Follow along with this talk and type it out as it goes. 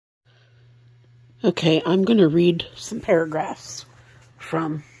Okay, I'm going to read some paragraphs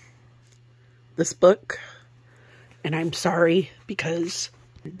from this book, and I'm sorry because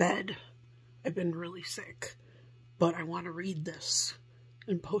in bed I've been really sick, but I want to read this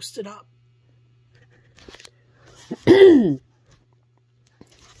and post it up.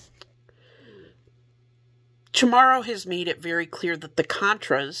 Chamorro has made it very clear that the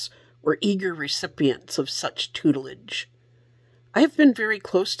Contras were eager recipients of such tutelage. I have been very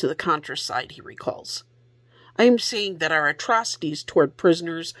close to the Contra side, he recalls. I am saying that our atrocities toward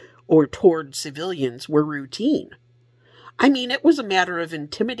prisoners or toward civilians were routine. I mean, it was a matter of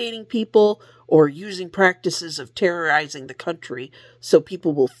intimidating people or using practices of terrorizing the country so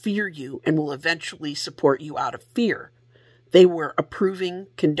people will fear you and will eventually support you out of fear. They were approving,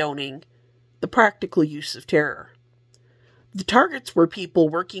 condoning the practical use of terror. The targets were people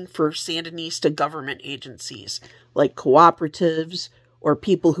working for Sandinista government agencies, like cooperatives, or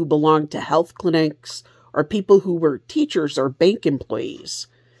people who belonged to health clinics, or people who were teachers or bank employees.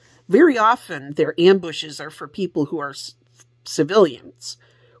 Very often, their ambushes are for people who are civilians,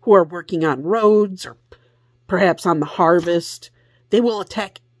 who are working on roads, or perhaps on the harvest. They will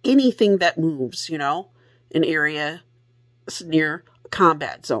attack anything that moves, an area near a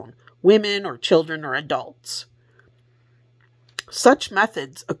combat zone, women or children or adults. Such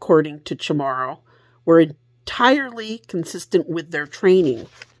methods, according to Chamorro, were entirely consistent with their training.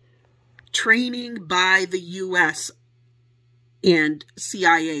 Training by the U.S. and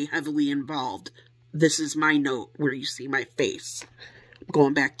CIA heavily involved. This is my note where you see my face. I'm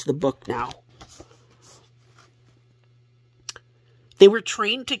going back to the book now. They were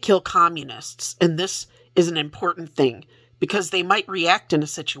trained to kill communists, and this is an important thing, because they might react in a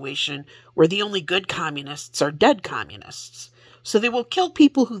situation where the only good communists are dead communists. So they will kill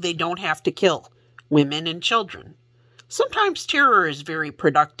people who they don't have to kill, women and children. Sometimes terror is very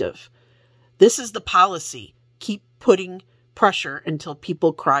productive. This is the policy. Keep putting pressure until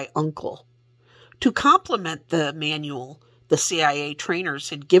people cry uncle. To complement the manual, the CIA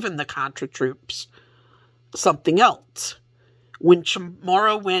trainers had given the Contra troops something else. When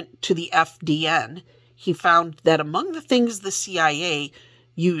Chamorro went to the FDN, he found that among the things the CIA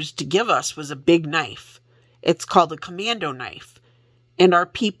used to give us was a big knife. It's called a commando knife. And our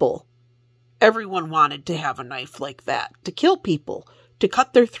people, everyone wanted to have a knife like that, to kill people, to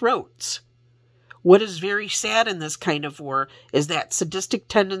cut their throats. What is very sad in this kind of war is that sadistic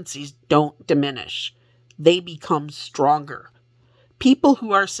tendencies don't diminish. They become stronger. People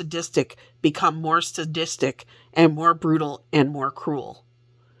who are sadistic become more sadistic and more brutal and more cruel.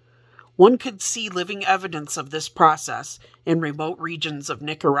 One could see living evidence of this process in remote regions of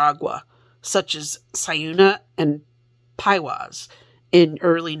Nicaragua, such as Sayuna and Paiwas in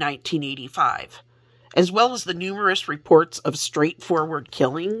early 1985, as well as the numerous reports of straightforward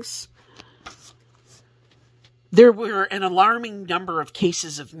killings. There were an alarming number of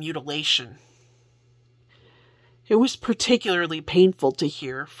cases of mutilation. It was particularly painful to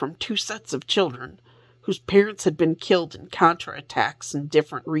hear from two sets of children whose parents had been killed in counterattacks in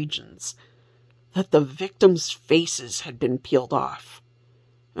different regions, that the victims' faces had been peeled off.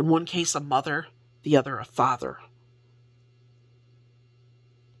 In one case, a mother, the other a father.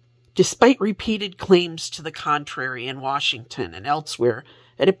 Despite repeated claims to the contrary in Washington and elsewhere,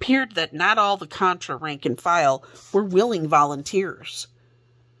 it appeared that not all the Contra rank and file were willing volunteers.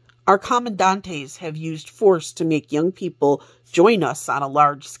 Our commandantes have used force to make young people join us on a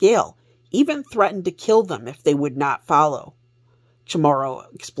large scale, even threatened to kill them if they would not follow,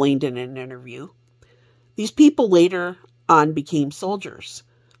 Chamorro explained in an interview. These people later on became soldiers.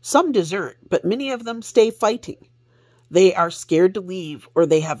 Some desert, but many of them stay fighting. They are scared to leave, or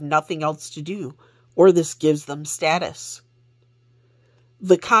they have nothing else to do, or this gives them status.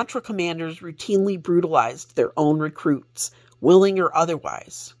 The Contra commanders routinely brutalized their own recruits, willing or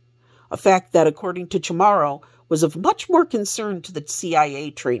otherwise, a fact that, according to Chamorro, was of much more concern to the CIA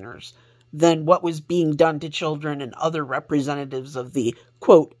trainers than what was being done to children and other representatives of the,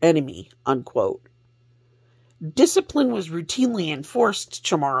 quote, enemy, unquote. Discipline was routinely enforced,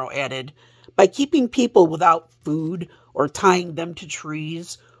 Chamorro added, by keeping people without food or tying them to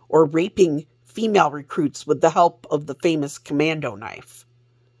trees or raping female recruits with the help of the famous commando knife.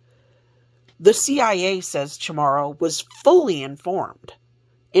 The CIA, says Chamorro, was fully informed.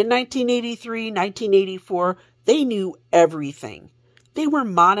 In 1983, 1984, they knew everything. They were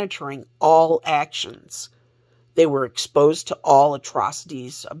monitoring all actions. They were exposed to all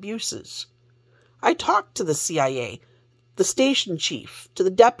atrocities, abuses. I talked to the CIA, the station chief, to the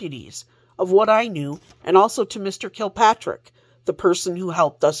deputies, of what I knew, and also to Mr. Kilpatrick, the person who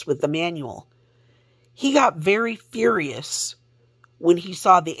helped us with the manual. He got very furious when he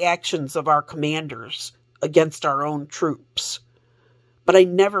saw the actions of our commanders against our own troops. But I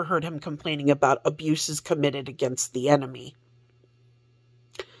never heard him complaining about abuses committed against the enemy.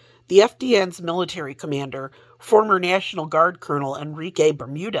 The FDN's military commander, former National Guard Colonel Enrique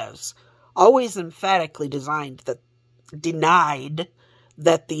Bermudez, always emphatically denied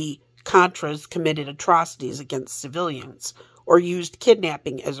that the Contras committed atrocities against civilians or used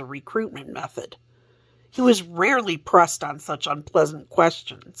kidnapping as a recruitment method. He was rarely pressed on such unpleasant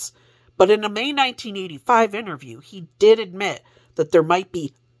questions, but in a May 1985 interview, he did admit that there might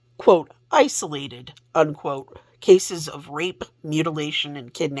be, quote, isolated, unquote, cases of rape, mutilation,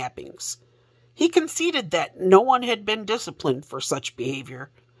 and kidnappings. He conceded that no one had been disciplined for such behavior.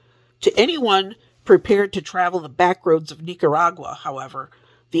 To anyone prepared to travel the back roads of Nicaragua, however,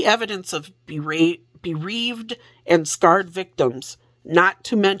 the evidence of bereaved and scarred victims, not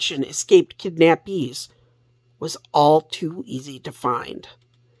to mention escaped kidnappees, was all too easy to find.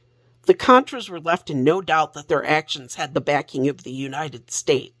 The Contras were left in no doubt that their actions had the backing of the United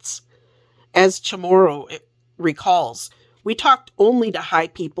States. As Chamorro recalls, we talked only to high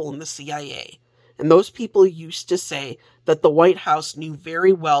people in the CIA, and those people used to say that the White House knew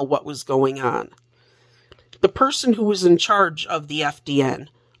very well what was going on. The person who was in charge of the FDN,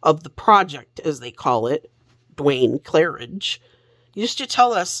 of the project as they call it, Dwayne Claridge, used to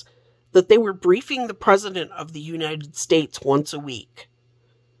tell us that they were briefing the President of the United States once a week.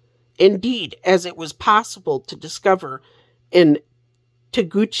 Indeed, as it was possible to discover in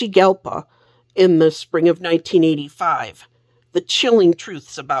Tegucigalpa in the spring of 1985, the chilling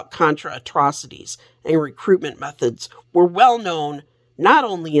truths about Contra atrocities and recruitment methods were well known not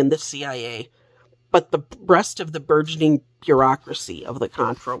only in the CIA, but the rest of the burgeoning bureaucracy of the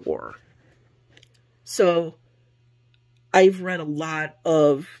Contra War. So, I've read a lot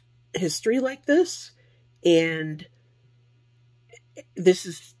of history like this, and this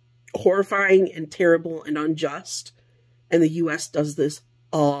is horrifying and terrible and unjust, and the U.S. does this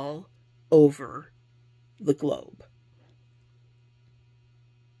all over the globe.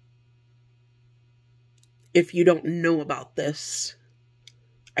 If you don't know about this,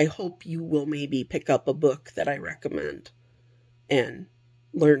 I hope you will maybe pick up a book that I recommend and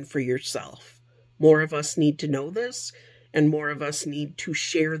learn for yourself. More of us need to know this, and more of us need to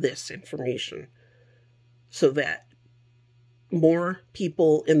share this information so that more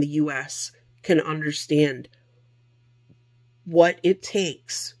people in the U.S. can understand what it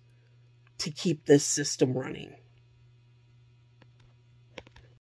takes to keep this system running.